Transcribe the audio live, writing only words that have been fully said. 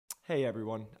Hey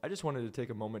everyone, I just wanted to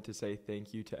take a moment to say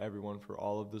thank you to everyone for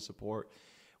all of the support.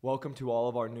 Welcome to all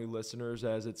of our new listeners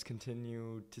as it's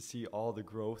continued to see all the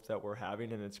growth that we're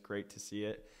having, and it's great to see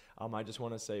it. I just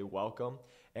want to say welcome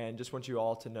and just want you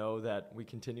all to know that we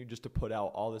continue just to put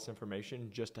out all this information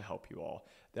just to help you all.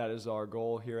 That is our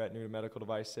goal here at New Medical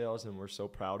Device Sales, and we're so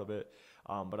proud of it.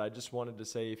 But I just wanted to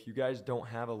say, if you guys don't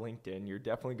have a LinkedIn, you're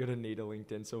definitely going to need a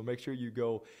LinkedIn. So make sure you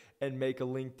go and make a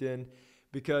LinkedIn,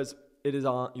 because it is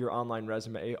on your online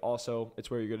resume. Also,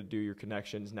 it's where you're going to do your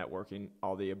connections, networking,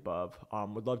 all the above.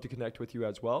 Would love to connect with you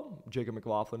as well. Jacob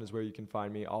McLaughlin is where you can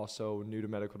find me. Also, New to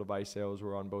Medical Device Sales.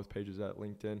 We're on both pages at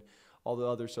LinkedIn. All the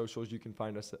other socials, you can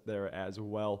find us there as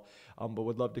well. But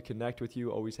would love to connect with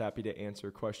you. Always happy to answer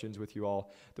questions with you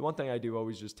all. The one thing I do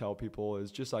always just tell people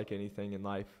is, just like anything in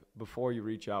life, before you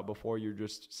reach out, before you're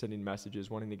just sending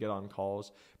messages, wanting to get on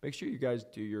calls, make sure you guys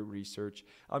do your research.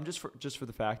 Just for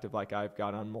the fact of, like, I've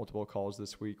got on multiple calls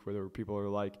this week where people are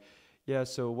like, yeah,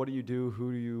 so what do you do?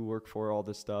 Who do you work for? All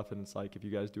this stuff. And it's like, if you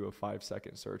guys do a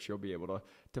 5-second search, you'll be able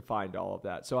to find all of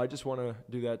that. So I just want to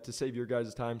do that to save your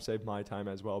guys' time, save my time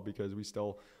as well, because we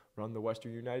still run the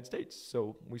Western United States.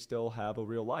 So we still have a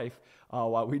real life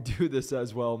while we do this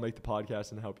as well, make the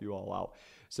podcast and help you all out.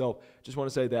 So just want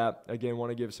to say that. Again, want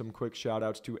to give some quick shout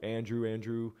outs to Andrew.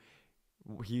 Andrew,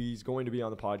 he's going to be on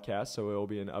the podcast, so it will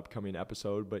be an upcoming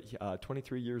episode, but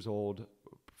 23 years old,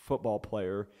 football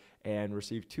player, and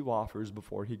received 2 offers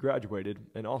before he graduated,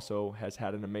 and also has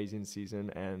had an amazing season,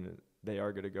 and they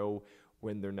are going to go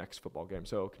win their next football game.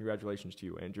 So congratulations to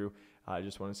you, Andrew. I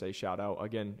just want to say shout out.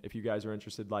 Again, if you guys are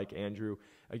interested, like Andrew,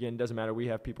 again, doesn't matter. We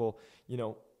have people,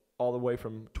 all the way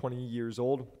from 20 years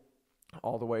old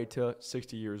all the way to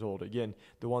 60 years old. Again,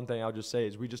 the one thing I'll just say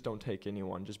is, we just don't take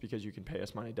anyone. Just because you can pay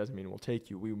us money doesn't mean we'll take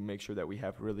you. We make sure that we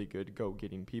have really good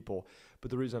go-getting people.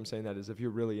 But the reason I'm saying that is, if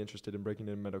you're really interested in breaking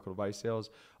in medical device sales,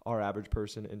 our average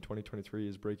person in 2023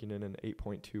 is breaking in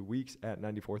 8.2 weeks at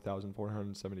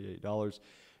 $94,478.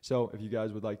 So if you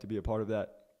guys would like to be a part of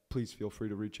that, please feel free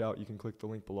to reach out. You can click the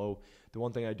link below. The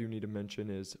one thing I do need to mention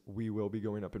is, we will be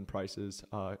going up in prices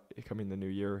coming the new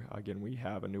year. Again, we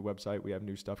have a new website. We have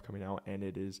new stuff coming out, and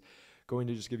it is going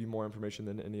to just give you more information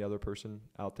than any other person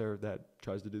out there that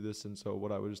tries to do this. And so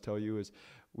what I would just tell you is,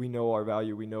 we know our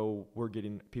value. We know we're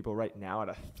getting people right now at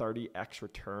a 30x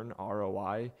return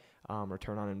ROI,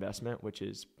 return on investment, which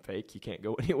is fake. You can't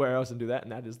go anywhere else and do that.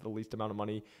 And that is the least amount of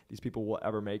money these people will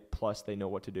ever make. Plus, they know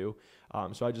what to do.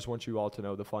 So I just want you all to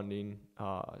know the funding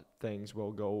things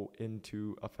will go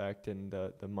into effect, and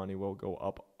the money will go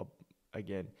up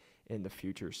again in the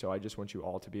future. So I just want you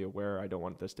all to be aware. I don't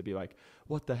want this to be like,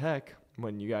 what the heck,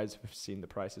 when you guys have seen the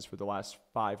prices for the last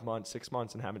 5 months, 6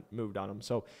 months, and haven't moved on them.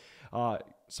 So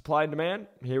supply and demand,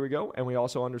 here we go. And we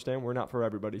also understand we're not for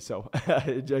everybody. So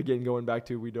again, going back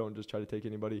to, we don't just try to take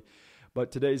anybody.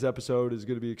 But today's episode is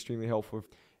going to be extremely helpful,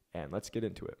 and let's get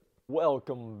into it.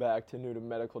 Welcome back to New to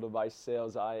Medical Device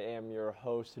Sales. I am your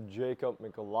host, Jacob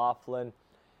McLaughlin.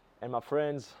 And my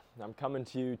friends, I'm coming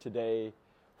to you today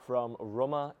from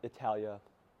Roma, Italia,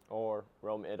 or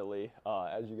Rome, Italy.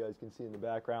 As you guys can see in the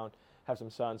background, have some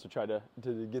sun, so try to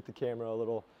get the camera a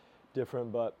little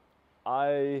different. But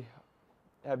I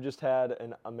have just had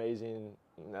an amazing,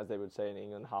 as they would say in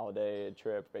England, holiday,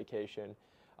 trip, vacation.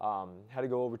 Had to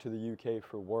go over to the UK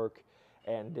for work,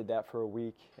 and did that for a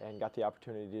week, and got the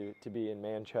opportunity to be in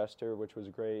Manchester, which was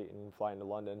great, and flying to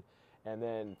London. And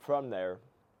then from there,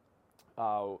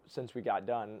 since we got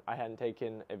done, I hadn't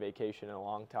taken a vacation in a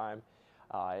long time.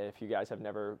 If you guys have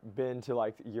never been to,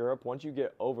 like, Europe, once you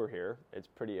get over here, it's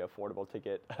pretty affordable to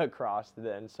get across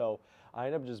then. So I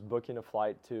ended up just booking a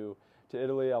flight to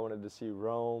Italy. I wanted to see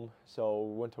Rome, so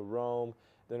went to Rome,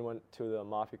 then went to the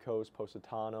Amalfi Coast,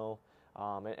 Positano,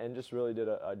 and just really did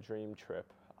a dream trip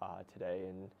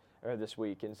this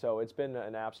week. And so it's been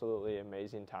an absolutely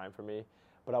amazing time for me.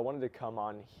 But I wanted to come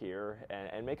on here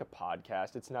and make a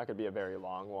podcast. It's not going to be a very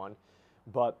long one,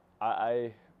 but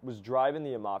I was driving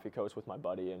the Amalfi Coast with my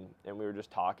buddy, and we were just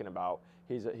talking about,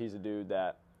 he's a dude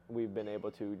that we've been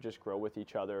able to just grow with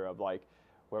each other, of like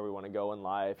where we want to go in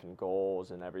life and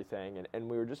goals and everything. And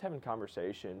we were just having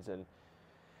conversations, and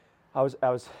I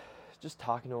was just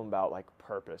talking to him about, like,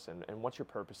 purpose and what's your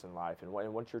purpose in life, and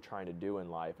what you're trying to do in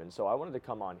life. And so I wanted to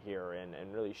come on here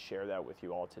and really share that with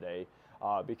you all today.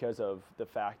 Because of the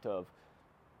fact of,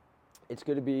 it's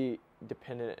going to be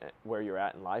dependent where you're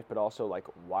at in life, but also, like,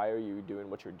 why are you doing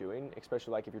what you're doing,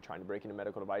 especially like if you're trying to break into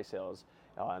medical device sales.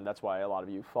 And that's why a lot of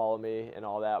you follow me and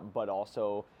all that, but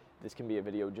also this can be a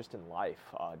video just in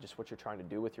life, just what you're trying to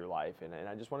do with your life. And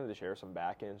I just wanted to share some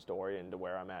back end story into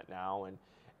where I'm at now, and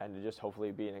to just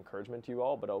hopefully be an encouragement to you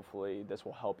all, but hopefully this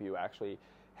will help you actually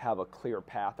have a clear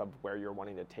path of where you're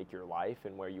wanting to take your life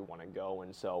and where you want to go.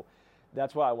 And so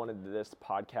that's what I wanted this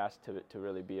podcast to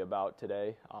really be about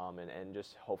today, and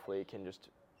just hopefully it can just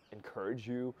encourage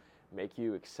you, make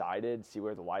you excited, see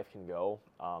where the life can go.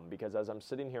 Because as I'm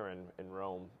sitting here in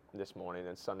Rome this morning,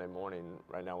 it's Sunday morning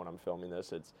right now when I'm filming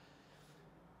this,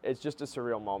 it's just a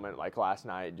surreal moment. Like last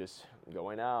night, just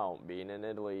going out, being in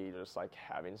Italy, just like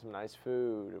having some nice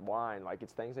food, wine. Like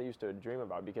it's things I used to dream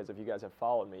about, because if you guys have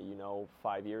followed me,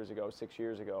 5 years ago, 6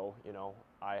 years ago,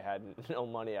 I had no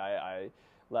money. I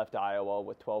left Iowa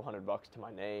with $1,200 to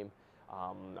my name.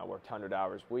 I worked 100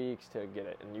 hours weeks to get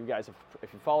it. And you guys,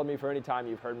 if you followed me for any time,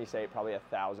 you've heard me say it probably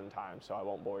 1,000 times, so I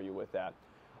won't bore you with that.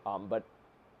 But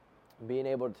being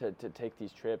able to take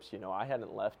these trips, I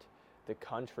hadn't left the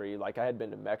country. Like I had been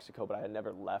to Mexico, but I had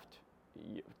never left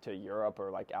to Europe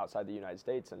or like outside the United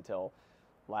States until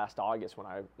last August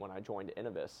when I joined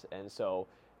Innovis. And so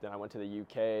then I went to the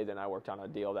UK. Then I worked on a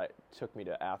deal that took me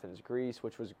to Athens, Greece,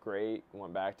 which was great.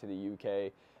 Went back to the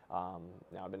UK.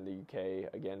 Now I've been to the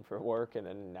UK again for work, and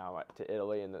then now to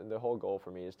Italy. And the whole goal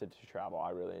for me is to travel. I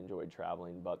really enjoyed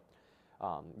traveling, but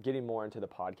getting more into the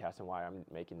podcast and why I'm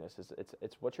making this is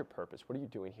it's what's your purpose? What are you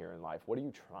doing here in life? What are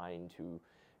you trying to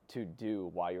do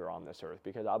while you're on this earth?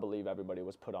 Because I believe everybody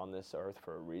was put on this earth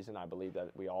for a reason. I believe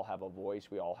that we all have a voice.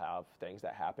 We all have things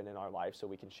that happen in our life so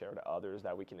we can share to others,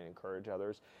 that we can encourage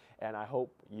others. And I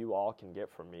hope you all can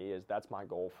get from me is that's my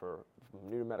goal for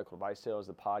New to Medical Device Sales,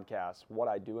 the podcast, what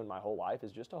I do in my whole life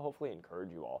is just to hopefully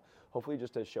encourage you all. Hopefully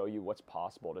just to show you what's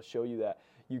possible, to show you that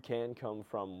you can come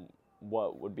from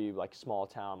what would be like small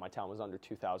town. My town was under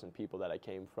 2,000 people that I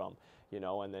came from,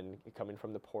 and then coming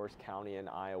from the poorest county in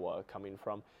Iowa, coming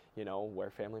from, where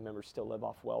family members still live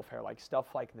off welfare, like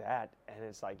stuff like that. And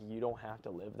it's like, you don't have to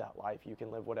live that life. You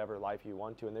can live whatever life you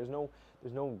want to. And there's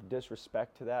no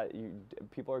disrespect to that.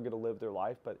 People are going to live their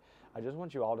life, but I just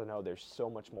want you all to know there's so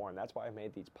much more. And that's why I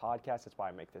made these podcasts. That's why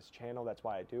I make this channel. That's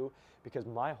why I do, because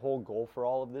my whole goal for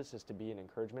all of this is to be an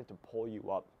encouragement to pull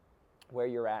you up where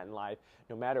you're at in life,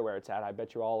 no matter where it's at. I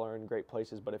bet you all are in great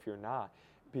places, but if you're not,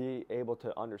 be able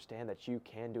to understand that you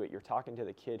can do it. You're talking to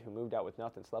the kid who moved out with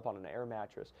nothing, slept on an air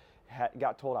mattress,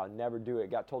 got told I'd never do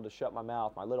it, got told to shut my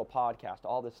mouth, my little podcast,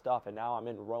 all this stuff, and now I'm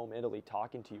in Rome, Italy,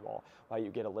 talking to you all while you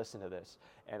get to listen to this.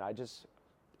 And it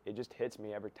just hits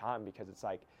me every time, because it's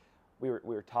like, we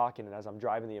were talking, and as I'm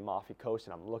driving the Amalfi Coast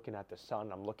and I'm looking at the sun,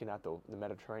 I'm looking at the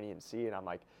Mediterranean Sea, and I'm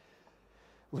like,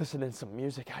 listening to some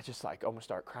music, I just like almost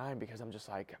start crying, because I'm just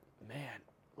like, man,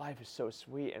 life is so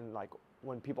sweet. And like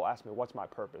when people ask me what's my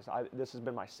purpose, this has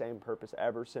been my same purpose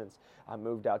ever since I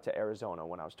moved out to Arizona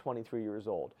when I was 23 years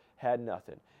old, had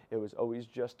nothing. It was always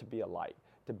just to be a light,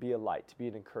 to be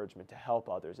an encouragement, to help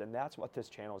others. And that's what this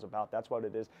channel is about. That's what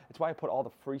it is. It's why I put all the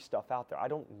free stuff out there. I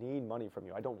don't need money from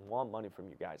you. I don't want money from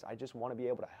you guys. I just want to be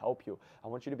able to help you. I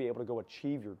want you to be able to go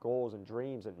achieve your goals and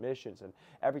dreams and missions and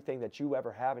everything that you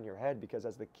ever have in your head. Because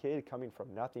as the kid coming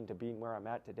from nothing to being where I'm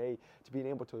at today, to being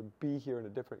able to be here in a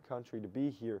different country, to be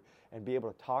here and be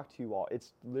able to talk to you all,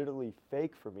 it's literally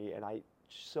fake for me. And I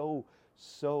so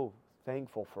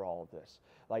thankful for all of this.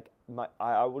 Like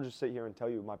I will just sit here and tell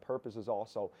you my purpose is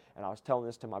also, and I was telling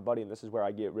this to my buddy, and this is where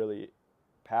I get really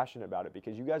passionate about it,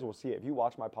 because you guys will see it. If you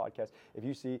watch my podcast, if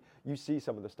you see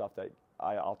some of the stuff that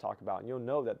I'll talk about, and you'll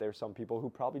know that there's some people who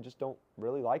probably just don't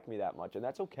really like me that much, and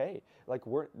that's okay. Like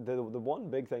the one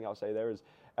big thing I'll say there is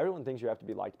everyone thinks you have to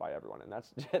be liked by everyone, and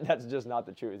that's just not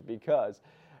the truth, because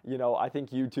I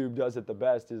think YouTube does it the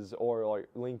best, or like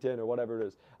LinkedIn or whatever it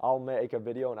is. I'll make a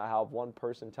video and I have one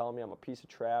person telling me I'm a piece of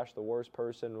trash, the worst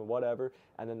person, whatever,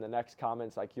 and then the next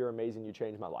comment's like, you're amazing, you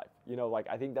changed my life. Like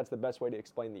I think that's the best way to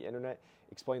explain the internet,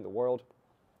 explain the world.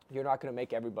 You're not going to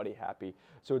make everybody happy.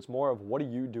 So it's more of what are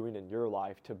you doing in your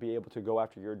life to be able to go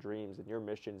after your dreams and your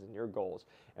missions and your goals.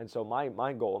 And so my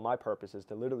goal and my purpose is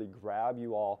to literally grab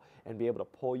you all and be able to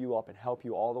pull you up and help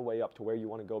you all the way up to where you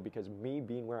want to go, because me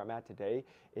being where I'm at today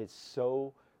is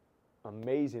so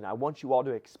amazing. I want you all to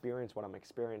experience what I'm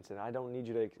experiencing. I don't need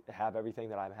you to have everything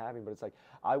that I'm having, but it's like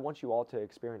I want you all to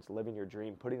experience living your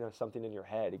dream, putting something in your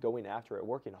head, going after it,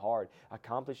 working hard,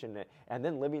 accomplishing it, and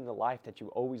then living the life that you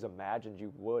always imagined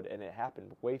you would. And it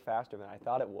happened way faster than I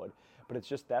thought it would. But it's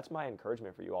just, that's my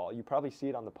encouragement for you all. You probably see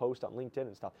it on the post on LinkedIn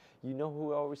and stuff. You know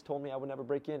who always told me I would never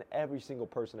break in? Every single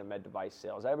person in med device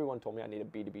sales. Everyone told me I needed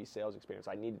B2B sales experience.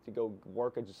 I needed to go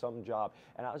work at some job.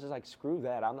 And I was just like, screw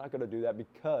that. I'm not going to do that,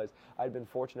 because I'd been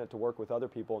fortunate to work with other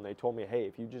people, and they told me, hey,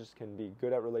 if you just can be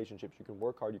good at relationships, you can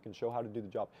work hard, you can show how to do the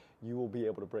job, you will be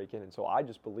able to break in. And so I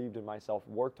just believed in myself,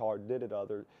 worked hard, did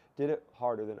it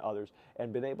harder than others,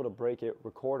 and been able to break it,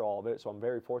 record all of it. So I'm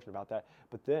very fortunate about that.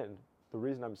 But then the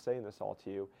reason I'm saying this all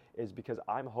to you is because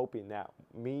I'm hoping that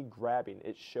me grabbing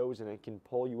it shows and it can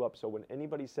pull you up. So when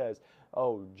anybody says,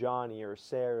 oh, Johnny or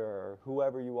Sarah or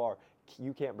whoever you are,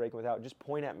 you can't break them without, just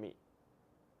point at me.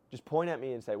 Just point at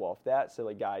me and say, well, if that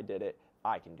silly guy did it,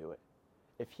 I can do it.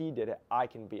 If he did it, I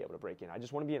can be able to break in. I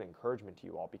just want to be an encouragement to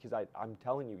you all because I'm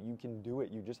telling you, you can do it.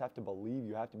 You just have to believe.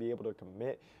 You have to be able to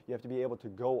commit. You have to be able to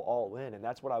go all in. And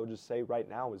that's what I would just say right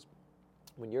now is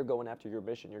when you're going after your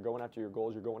mission, you're going after your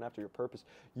goals, you're going after your purpose,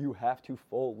 you have to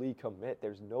fully commit.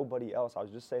 There's nobody else. I was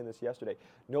just saying this yesterday.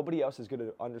 Nobody else is going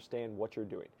to understand what you're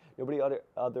doing. Nobody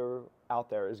other out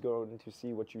there is going to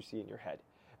see what you see in your head.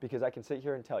 Because I can sit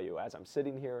here and tell you, as I'm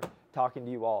sitting here talking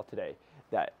to you all today,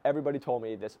 that everybody told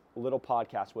me this little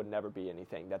podcast would never be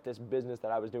anything, that this business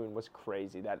that I was doing was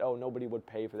crazy, that, oh, nobody would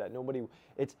pay for that.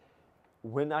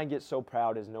 When I get so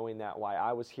proud is knowing that why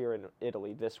I was here in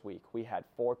Italy this week, we had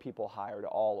 4 people hired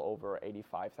all over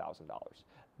 $85,000.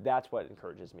 That's what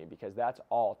encourages me because that's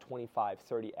all 25,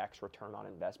 30x return on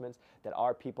investments that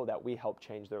are people that we help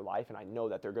change their life. And I know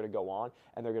that they're going to go on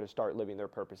and they're going to start living their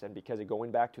purpose. And because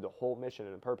going back to the whole mission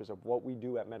and the purpose of what we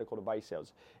do at Medical Device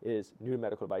Sales is new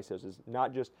medical device sales is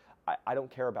not just, I don't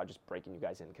care about just breaking you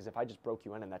guys in because if I just broke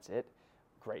you in and that's it,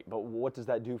 great. But what does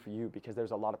that do for you? Because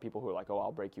there's a lot of people who are like, oh,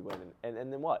 I'll break you in.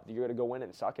 And then what? You're going to go in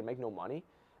and suck and make no money?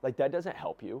 Like that doesn't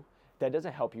help you. That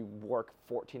doesn't help you work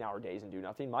 14-hour days and do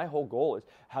nothing. My whole goal is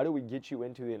how do we get you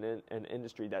into an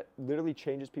industry that literally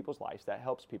changes people's lives, that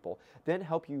helps people, then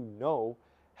help you know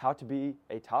how to be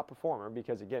a top performer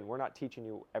because, again, we're not teaching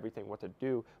you everything what to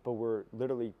do, but we're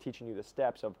literally teaching you the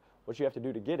steps of what you have to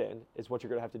do to get in is what you're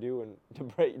going to have to do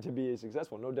and to be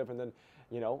successful. No different than,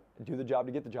 do the job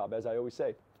to get the job, as I always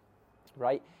say.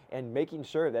 Right? And making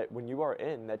sure that when you are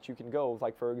in that you can go,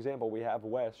 like, for example, we have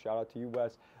Wes, shout out to you,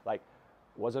 Wes, like,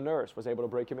 was a nurse, was able to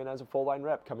break him in as a full-line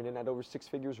rep, coming in at over 6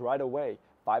 figures right away,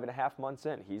 5.5 months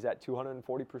in. He's at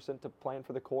 240% to plan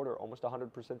for the quarter, almost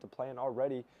 100% to plan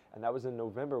already, and that was in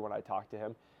November when I talked to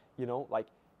him.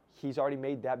 He's already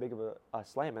made that big of a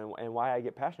slam, and why I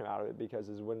get passionate about it because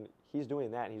is when he's doing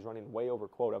that and he's running way over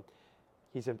quota,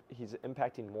 he's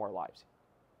impacting more lives.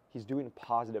 He's doing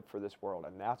positive for this world,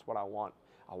 and that's what I want.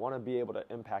 I want to be able to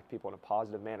impact people in a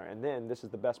positive manner. And then this is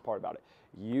the best part about it.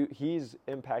 He's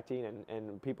impacting,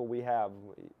 and people we have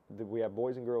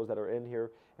boys and girls that are in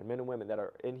here, and men and women that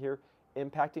are in here,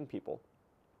 impacting people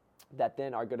that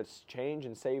then are going to change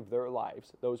and save their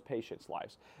lives, those patients'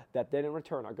 lives, that then in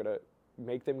return are going to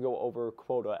make them go over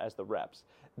quota as the reps.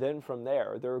 Then from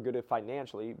there, they're going to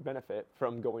financially benefit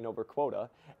from going over quota.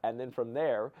 And then from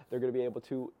there, they're going to be able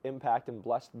to impact and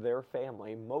bless their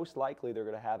family. Most likely, they're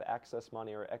going to have excess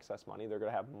money or excess money. They're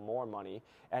going to have more money.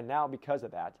 And now because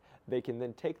of that, they can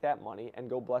then take that money and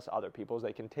go bless other people.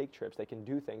 They can take trips. They can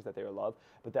do things that they love.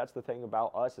 But that's the thing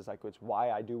about us is like, it's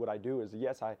why I do what I do is,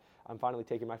 yes, I'm finally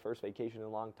taking my first vacation in a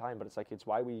long time, but it's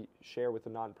why we share with the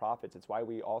nonprofits. It's why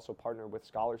we also partner with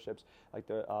scholarships like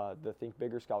the Think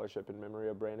Bigger Scholarship in memory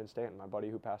of Brandon Stanton, my buddy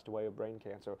who passed away of brain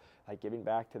cancer, like giving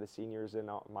back to the seniors in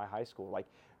my high school, like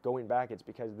going back. It's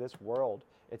because this world,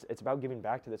 it's about giving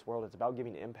back to this world. It's about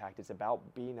giving impact. It's about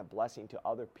being a blessing to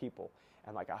other people.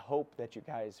 And like, I hope that you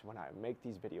guys, when I make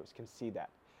these videos, can see that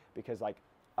because like,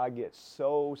 I get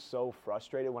so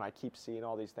frustrated when I keep seeing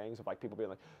all these things of like people being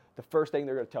like, the first thing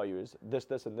they're going to tell you is this,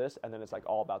 this, and this, and then it's like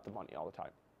all about the money all the time.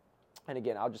 And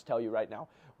again, I'll just tell you right now,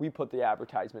 we put the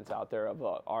advertisements out there of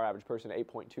our average person,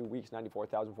 8.2 weeks,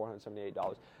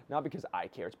 $94,478. Not because I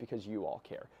care, it's because you all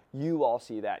care. You all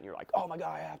see that and you're like, oh my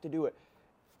God, I have to do it.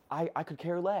 I could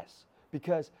care less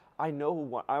because I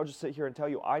know, I'll just sit here and tell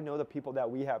you, I know the people that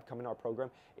we have come in our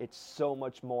program, it's so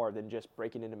much more than just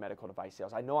breaking into medical device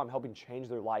sales. I know I'm helping change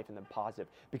their life in the positive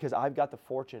because I've got the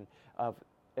fortune of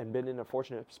and been in a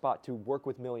fortunate spot to work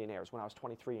with millionaires when I was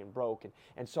 23 and broke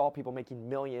and saw people making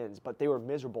millions, but they were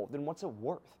miserable. Then what's it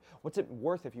worth? What's it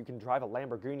worth if you can drive a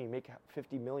Lamborghini and make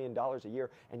 $50 million a year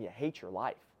and you hate your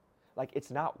life? Like,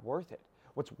 it's not worth it.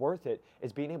 What's worth it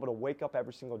is being able to wake up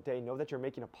every single day, know that you're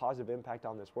making a positive impact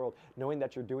on this world, knowing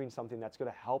that you're doing something that's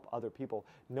going to help other people,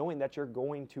 knowing that you're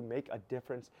going to make a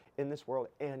difference in this world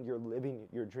and you're living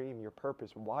your dream, your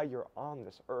purpose, why you're on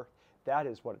this earth. That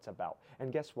is what it's about.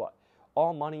 And guess what?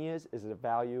 All money is a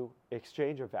value,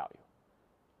 exchange of value.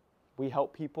 We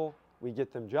help people, we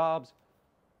get them jobs,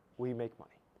 we make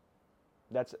money.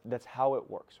 That's how it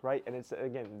works, right? And it's,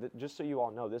 again, just so you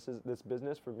all know, this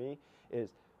business for me is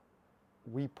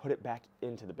we put it back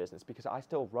into the business because I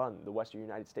still run the Western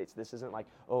United States. This isn't like,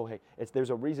 oh, hey, there's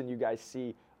a reason you guys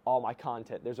see all my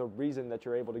content. There's a reason that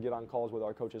you're able to get on calls with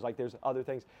our coaches. Like, there's other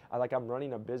things. I'm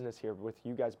running a business here with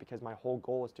you guys because my whole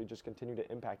goal is to just continue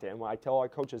to impact it. And when I tell our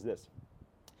coaches this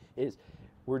is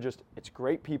It's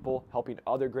great people helping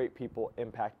other great people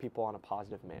impact people on a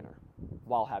positive manner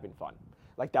while having fun.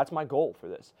 Like, that's my goal for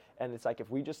this. And it's like, if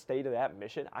we just stay to that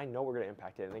mission, I know we're going to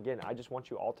impact it. And again, I just want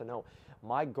you all to know,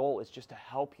 my goal is just to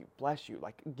help you, bless you,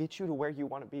 like get you to where you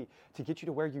want to be, to get you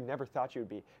to where you never thought you would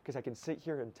be. Because I can sit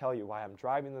here and tell you why I'm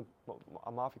driving the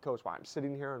Amalfi Coast, why I'm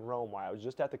sitting here in Rome, why I was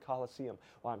just at the Colosseum,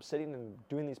 why I'm sitting and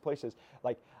doing these places.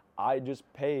 Like, I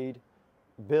just paid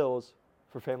bills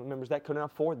for family members that couldn't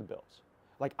afford the bills.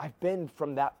 Like, I've been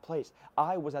from that place.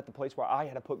 I was at the place where I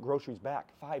had to put groceries back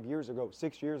 5 years ago,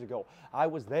 6 years ago. I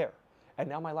was there. And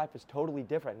now my life is totally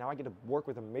different. Now I get to work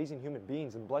with amazing human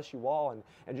beings and bless you all and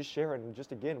just share. And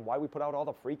just, again, why we put out all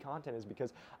the free content is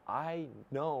because I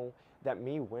know that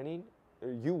me winning,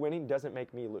 or you winning, doesn't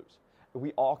make me lose.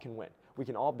 We all can win. We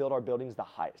can all build our buildings the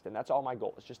highest. And that's all my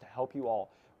goal is, just to help you all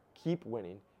keep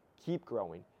winning, keep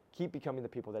growing, keep becoming the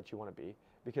people that you want to be,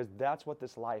 because that's what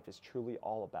this life is truly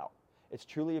all about. It's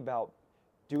truly about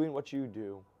doing what you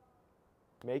do,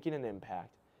 making an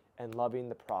impact, and loving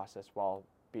the process while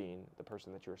being the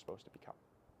person that you're supposed to become.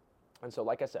 And so,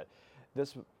 like I said,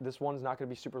 this one's not going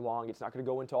to be super long. It's not going to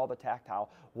go into all the tactile.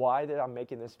 Why that I'm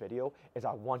making this video is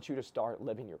I want you to start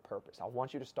living your purpose. I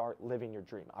want you to start living your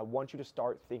dream. I want you to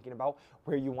start thinking about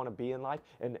where you want to be in life.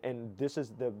 And this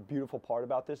is the beautiful part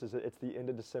about this, is it's the end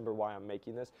of December why I'm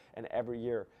making this. And every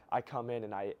year I come in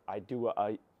and I do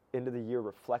a end of the year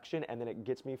reflection, and then it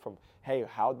gets me from, hey,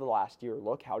 how'd the last year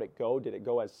look? How'd it go? Did it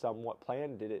go as somewhat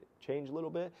planned? Did it change a little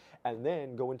bit? And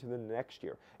then go into the next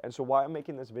year. And so why I'm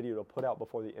making this video to put out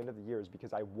before the end of the year is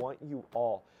because I want you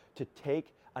all to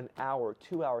take an hour,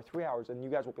 2 hours, 3 hours, and you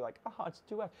guys will be like, it's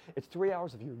 2 hours. It's 3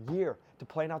 hours of your year to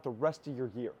plan out the rest of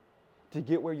your year, to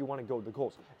get where you want to go, the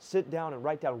goals. Sit down and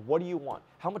write down, what do you want?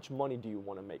 How much money do you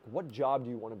want to make? What job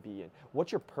do you want to be in?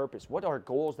 What's your purpose? What are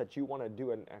goals that you want to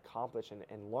do and accomplish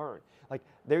and learn? Like,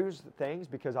 there's things,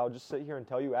 because I'll just sit here and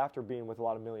tell you, after being with a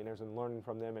lot of millionaires and learning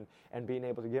from them and being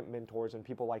able to get mentors and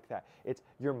people like that, it's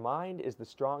your mind is the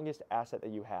strongest asset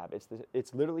that you have.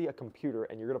 It's literally a computer,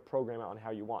 and you're going to program it on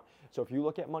how you want. So if you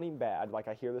look at money bad, like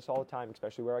I hear this all the time,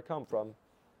 especially where I come from,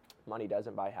 money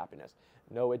doesn't buy happiness.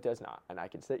 No, it does not. And I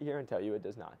can sit here and tell you it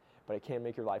does not. But it can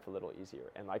make your life a little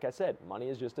easier. And like I said, money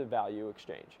is just a value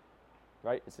exchange,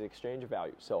 right? It's an exchange of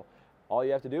value. So all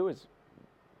you have to do is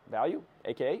value,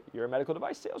 aka you're a medical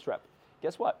device sales rep.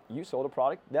 Guess what? You sold a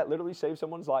product that literally saved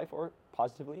someone's life or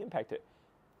positively impacted it.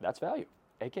 That's value,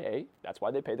 aka that's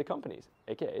why they pay the companies,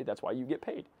 aka that's why you get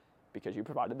paid, because you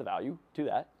provided the value to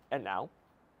that, and now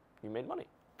you made money,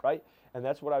 right? And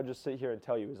that's what I would just sit here and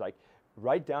tell you is, like,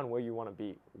 write down where you want to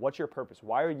be. What's your purpose?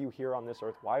 Why are you here on this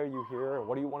earth? Why are you here? And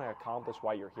what do you want to accomplish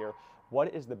while you're here?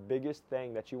 What is the biggest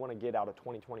thing that you want to get out of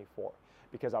 2024?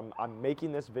 Because I'm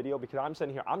making this video because I'm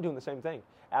sitting here, I'm doing the same thing.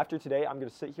 After today, I'm going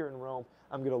to sit here in Rome.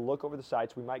 I'm going to look over the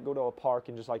sites. We might go to a park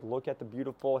and just like look at the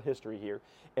beautiful history here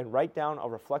and write down a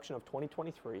reflection of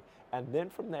 2023. And then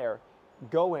from there,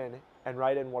 go in and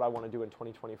write in what I want to do in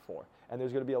 2024. And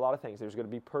there's going to be a lot of things. There's going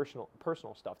to be personal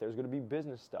stuff. There's going to be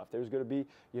business stuff. There's going to be,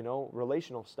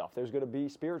 relational stuff. There's going to be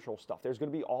spiritual stuff. There's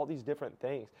going to be all these different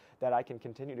things that I can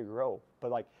continue to grow.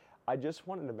 But like, I just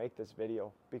wanted to make this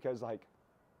video because like,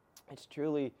 it's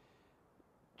truly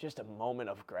just a moment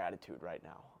of gratitude right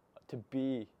now to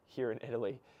be here in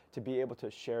Italy, to be able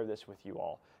to share this with you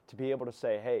all, to be able to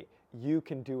say, hey, you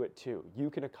can do it too. You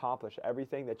can accomplish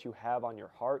everything that you have on your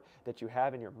heart, that you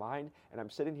have in your mind. And I'm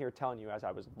sitting here telling you, as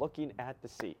I was looking at the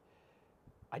sea,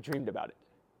 I dreamed about it.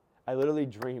 I literally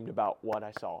dreamed about what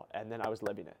I saw, and then I was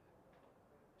living it.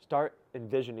 Start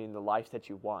envisioning the life that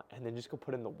you want, and then just go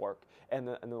put in the work. And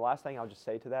the last thing I'll just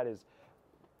say to that is,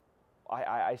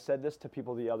 I said this to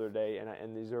people the other day,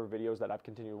 and these are videos that I've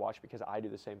continued to watch because I do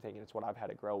the same thing, and it's what I've had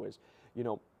to grow is,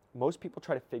 most people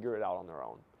try to figure it out on their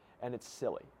own. And it's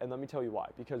silly. And let me tell you why.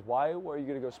 Because why are you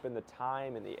going to go spend the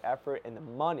time and the effort and the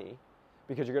money,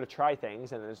 because you're going to try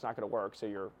things and it's not going to work, so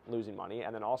you're losing money.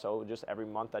 And then also just every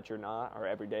month that you're not, or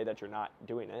every day that you're not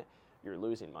doing it, you're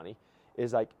losing money.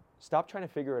 Is like, stop trying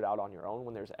to figure it out on your own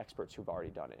when there's experts who've already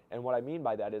done it. And what I mean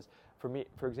by that is, for me,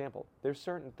 for example, there's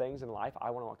certain things in life I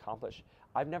want to accomplish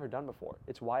I've never done before.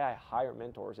 It's why I hire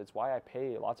mentors. It's why I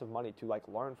pay lots of money to like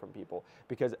learn from people.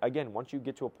 Because again, once you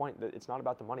get to a point that it's not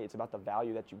about the money, it's about the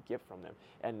value that you get from them.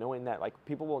 And knowing that like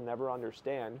people will never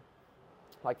understand,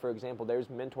 like for example, there's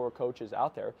mentor coaches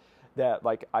out there that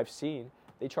like I've seen,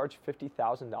 they charge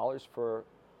 $50,000 for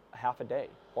half a day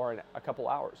or a couple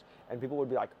hours. And people would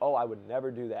be like, oh, I would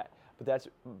never do that. But that's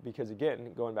because,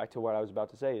 again, going back to what I was about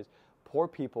to say is poor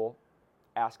people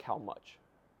ask how much.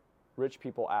 Rich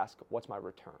people ask, what's my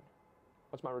return?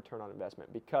 What's my return on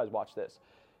investment? Because, watch this,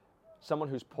 someone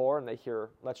who's poor and they hear,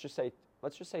 let's just say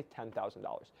let's just say $10,000.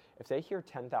 If they hear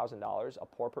 $10,000, a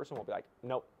poor person will be like,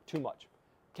 nope, too much.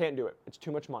 Can't do it. It's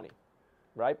too much money,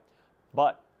 right?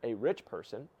 But a rich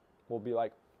person will be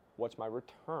like, what's my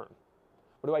return?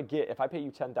 What do I get? If I pay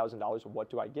you $10,000, what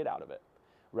do I get out of it,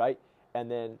 right? And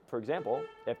then, for example,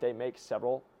 if they make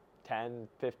several 10,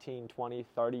 15, 20,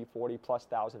 30, 40 plus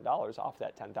 $1,000 off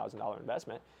that $10,000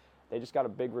 investment, they just got a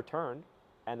big return,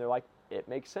 and they're like, it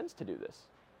makes sense to do this,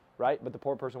 right? But the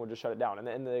poor person would just shut it down.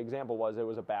 And the example was, it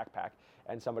was a backpack,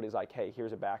 and somebody's like, hey,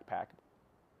 here's a backpack.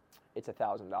 It's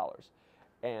 $1,000.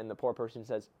 And the poor person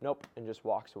says, nope, and just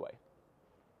walks away.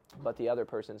 But the other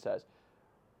person says,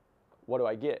 what do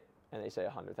I get? And they say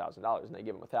 $100,000, and they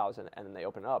give them $1,000, and then they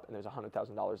open it up, and there's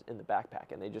 $100,000 in the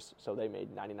backpack, and they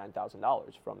made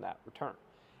 $99,000 from that return.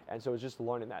 And so it's just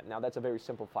learning that. Now, that's a very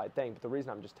simplified thing, but the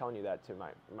reason I'm just telling you that to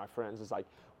my friends is like,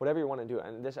 whatever you want to do,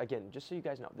 and this, again, just so you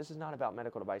guys know, this is not about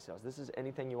medical device sales. This is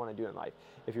anything you want to do in life.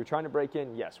 If you're trying to break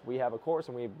in, yes, we have a course,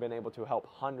 and we've been able to help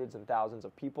hundreds and thousands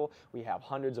of people. We have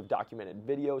hundreds of documented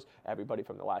videos. Everybody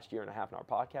from the last year and a half in our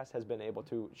podcast has been able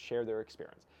to share their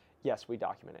experience. Yes, we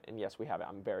document it, and yes, we have it.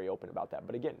 I'm very open about that.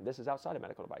 But again, this is outside of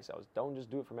medical device sales. Don't just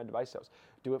do it for med device sales.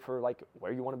 Do it for like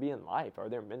where you want to be in life. Are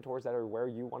there mentors that are where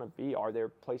you want to be? Are there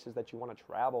places that you want to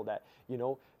travel that,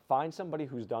 find somebody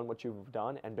who's done what you've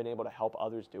done and been able to help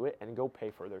others do it, and go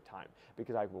pay for their time.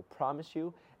 Because I will promise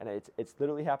you, and it's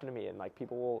literally happened to me, and like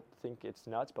people will think it's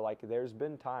nuts, but like there's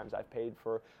been times I've paid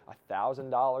for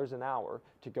 $1,000 an hour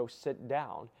to go sit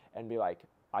down and be like,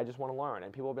 I just want to learn.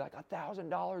 And people will be like,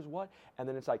 $1,000, what? And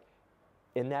then it's like,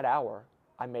 in that hour,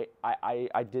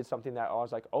 I did something that I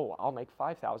was like, oh, I'll make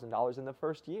 $5,000 in the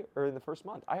first year, or in the first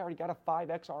month. I already got a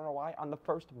 5x ROI on the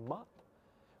first month,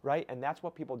 right? And that's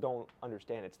what people don't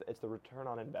understand. It's the return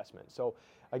on investment. So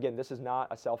again, this is not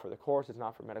a sell for the course. It's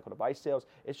not for medical device sales.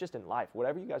 It's just in life.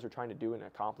 Whatever you guys are trying to do and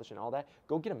accomplish and all that,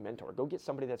 go get a mentor. Go get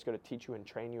somebody that's going to teach you and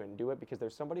train you and do it, because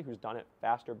there's somebody who's done it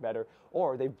faster, better,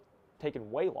 or they've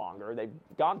taken way longer. They've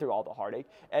gone through all the heartache,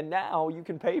 and now you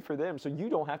can pay for them, so you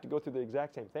don't have to go through the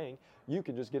exact same thing. You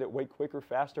can just get it way quicker,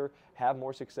 faster, have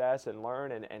more success, and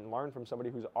learn and learn from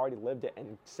somebody who's already lived it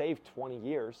and saved 20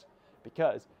 years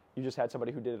because you just had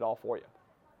somebody who did it all for you.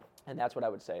 And that's what I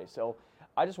would say. So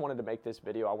I just wanted to make this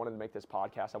video. I wanted to make this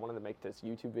podcast. I wanted to make this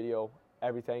YouTube video,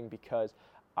 everything, because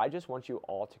I just want you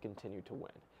all to continue to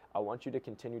win. I want you to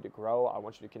continue to grow. I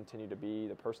want you to continue to be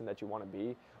the person that you want to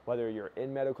be, whether you're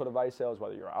in medical device sales,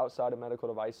 whether you're outside of medical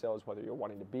device sales, whether you're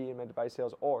wanting to be in med device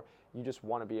sales, or you just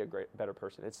want to be a better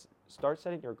person. It's start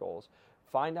setting your goals.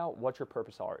 Find out what your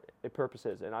purpose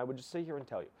is. And I would just sit here and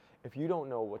tell you, if you don't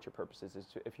know what your purpose is,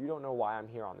 if you don't know why I'm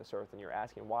here on this earth and you're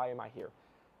asking, why am I here?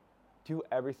 Do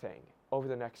everything over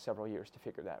the next several years to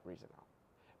figure that reason out.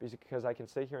 Because I can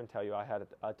sit here and tell you, I had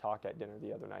a talk at dinner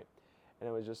the other night. And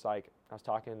it was just like, I was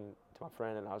talking to my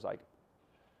friend, and I was like,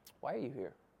 why are you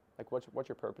here? Like, what's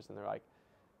your purpose? And they're like,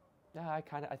 yeah,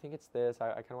 I think it's this.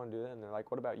 I kind of want to do that. And they're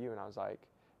like, what about you? And I was like,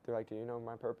 they're like, do you know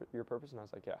your purpose? And I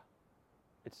was like, yeah,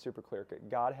 it's super clear.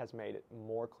 God has made it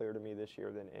more clear to me this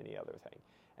year than any other thing.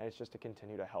 And it's just to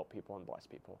continue to help people and bless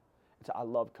people. So I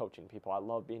love coaching people. I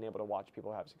love being able to watch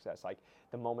people have success. Like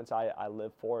the moments I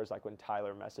live for is like when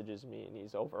Tyler messages me and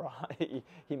he's over,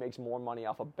 he makes more money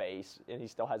off a base, and he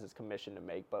still has his commission to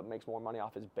make, but makes more money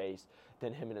off his base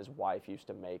than him and his wife used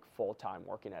to make full-time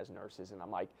working as nurses. And I'm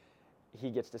like,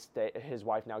 his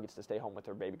wife now gets to stay home with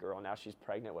her baby girl. Now she's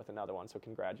pregnant with another one, so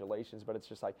congratulations. But it's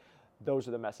just like, those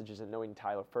are the messages. And knowing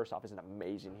Tyler, first off, is an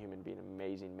amazing human being, an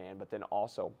amazing man, but then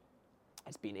also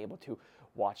it's being able to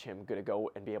watch him go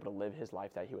and be able to live his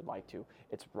life that he would like to.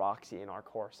 It's Roxy in our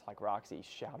course. Like, Roxy,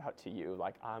 shout out to you.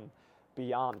 Like, I'm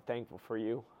beyond thankful for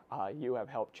you. You have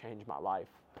helped change my life,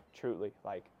 truly.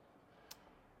 Like,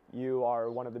 you are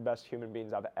one of the best human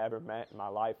beings I've ever met in my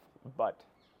life. But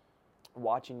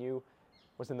watching you,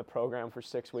 was in the program for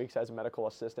 6 weeks as a medical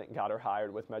assistant, got her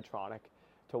hired with Medtronic,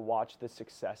 to watch the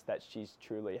success that she's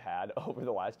truly had over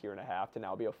the last year and a half to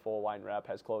now be a full line rep,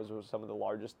 has closed with some of the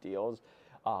largest deals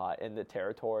in the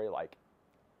territory. Like,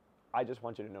 I just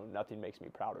want you to know, nothing makes me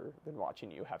prouder than watching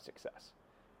you have success.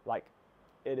 Like,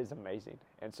 it is amazing.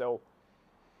 And so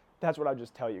that's what I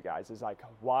just tell you guys, is like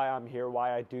why I'm here,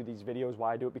 why I do these videos,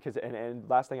 why I do it. Because, and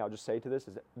last thing I'll just say to this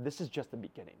is, this is just the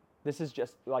beginning. This is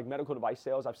just like medical device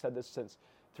sales. I've said this since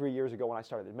 3 years ago when I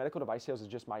started. Medical device sales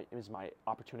is my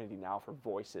opportunity now for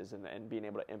voices and being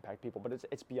able to impact people. But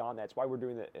it's beyond that. It's why we're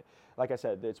doing it. Like I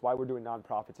said, it's why we're doing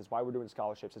nonprofits. It's why we're doing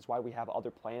scholarships. It's why we have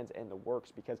other plans in the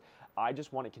works, because I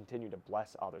just want to continue to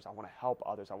bless others. I want to help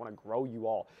others. I want to grow you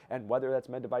all. And whether that's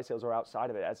med device sales or outside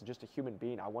of it, as just a human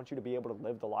being, I want you to be able to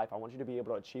live the life. I want you to be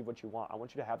able to achieve what you want. I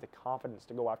want you to have the confidence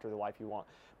to go after the life you want,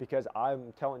 because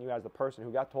I'm telling you, as the person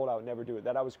who got told I would never do it,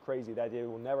 that I was crazy, that it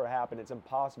will never happen. It's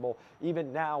impossible.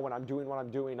 Even now when I'm doing what I'm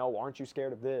doing, oh, aren't you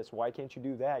scared of this? Why can't you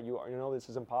do that? You know, this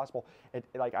is impossible.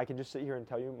 Like, I can just sit here and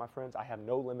tell you, my friends, I have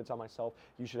no limits on myself.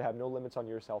 You should have no limits on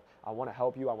yourself. I want to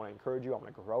help you. I want to encourage you. I want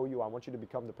to grow you. I want you to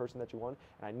become the person that you want.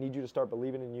 And I need you to start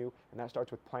believing in you. And that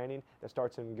starts with planning. That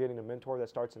starts in getting a mentor. That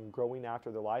starts in growing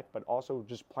after the life, but also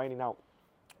just planning out,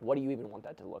 what do you even want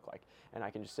that to look like? And I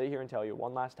can just sit here and tell you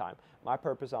one last time, my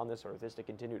purpose on this earth is to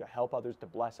continue to help others, to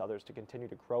bless others, to continue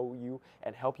to grow you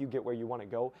and help you get where you want to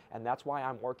go. And that's why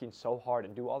I'm working so hard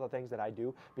and do all the things that I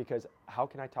do, because how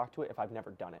can I talk to it if I've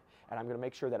never done it? And I'm going to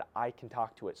make sure that I can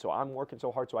talk to it. So I'm working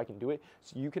so hard so I can do it,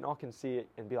 so you can all can see it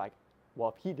and be like,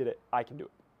 well, if he did it, I can do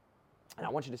it. And I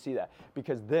want you to see that,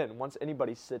 because then once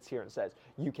anybody sits here and says,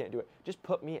 you can't do it, just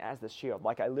put me as the shield.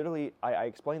 Like, I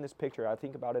explain this picture. I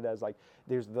think about it as like,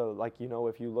 there's the, like, you know,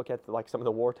 if you look at like some of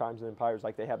the war times and empires,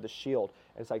 like they have the shield.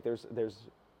 And it's like there's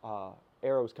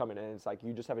arrows coming in, and it's like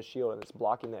you just have a shield and it's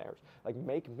blocking the arrows. Like,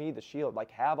 make me the shield. Like,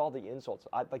 have all the insults.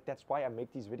 Like, that's why I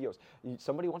make these videos.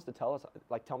 Somebody wants to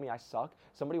tell me I suck.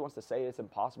 Somebody wants to say it's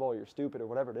impossible or you're stupid or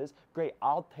whatever it is. Great,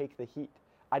 I'll take the heat.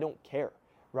 I don't care.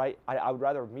 Right? I would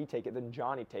rather me take it than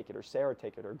Johnny take it, or Sarah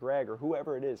take it, or Greg, or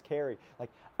whoever it is, Carrie. Like,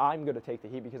 I'm going to take the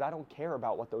heat, because I don't care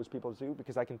about what those people do,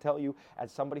 because I can tell you,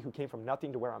 as somebody who came from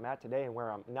nothing to where I'm at today and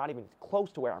where I'm not even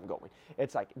close to where I'm going,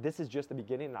 it's like, this is just the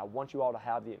beginning, and I want you all to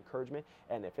have the encouragement.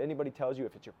 And if anybody tells you,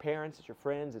 if it's your parents, it's your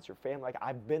friends, it's your family, like,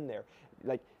 I've been there.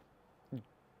 Like,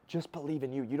 just believe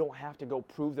in you. You don't have to go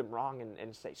prove them wrong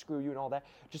and say screw you and all that.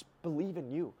 Just believe in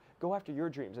you. Go after your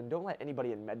dreams, and don't let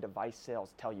anybody in med device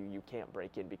sales tell you you can't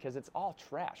break in, because it's all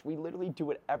trash. We literally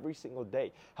do it every single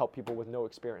day. Help people with no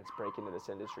experience break into this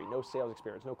industry, no sales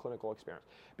experience, no clinical experience.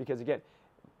 Because again,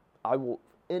 I will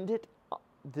end it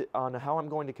on how I'm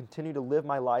going to continue to live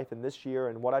my life in this year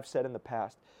and what I've said in the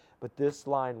past, but this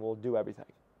line will do everything.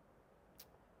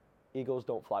 Eagles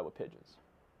don't fly with pigeons.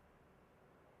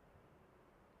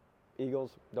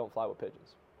 Eagles don't fly with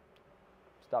pigeons.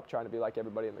 Stop trying to be like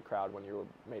everybody in the crowd when you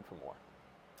were made for more.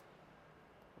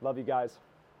 Love you guys.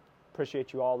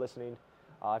 Appreciate you all listening.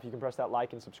 If you can press that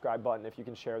like and subscribe button, if you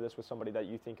can share this with somebody that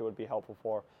you think it would be helpful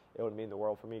for, it would mean the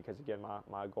world for me, because again,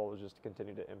 my goal is just to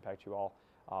continue to impact you all.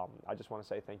 I just want to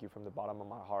say thank you from the bottom of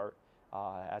my heart.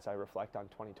 As I reflect on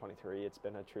 2023, it's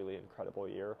been a truly incredible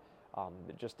year,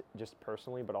 just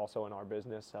personally, but also in our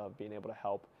business, being able to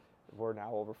help. We're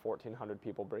now over 1,400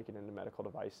 people breaking into medical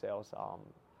device sales.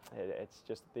 It's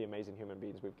just the amazing human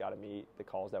beings we've got to meet, the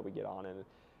calls that we get on, and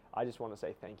I just want to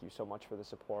say thank you so much for the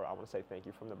support. I want to say thank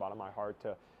you from the bottom of my heart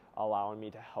to allowing me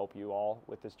to help you all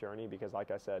with this journey, because like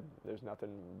I said, there's nothing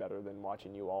better than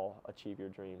watching you all achieve your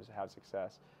dreams, have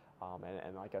success,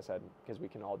 and like I said, because we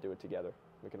can all do it together.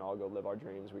 We can all go live our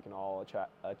dreams. We can all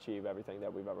achieve everything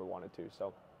that we've ever wanted to.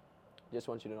 So just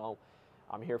want you to know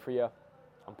I'm here for you.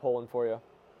 I'm pulling for you.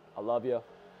 I love you.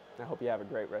 I hope you have a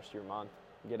great rest of your month.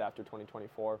 Get after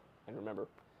 2024. And remember,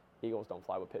 Eagles don't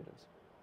fly with pigeons.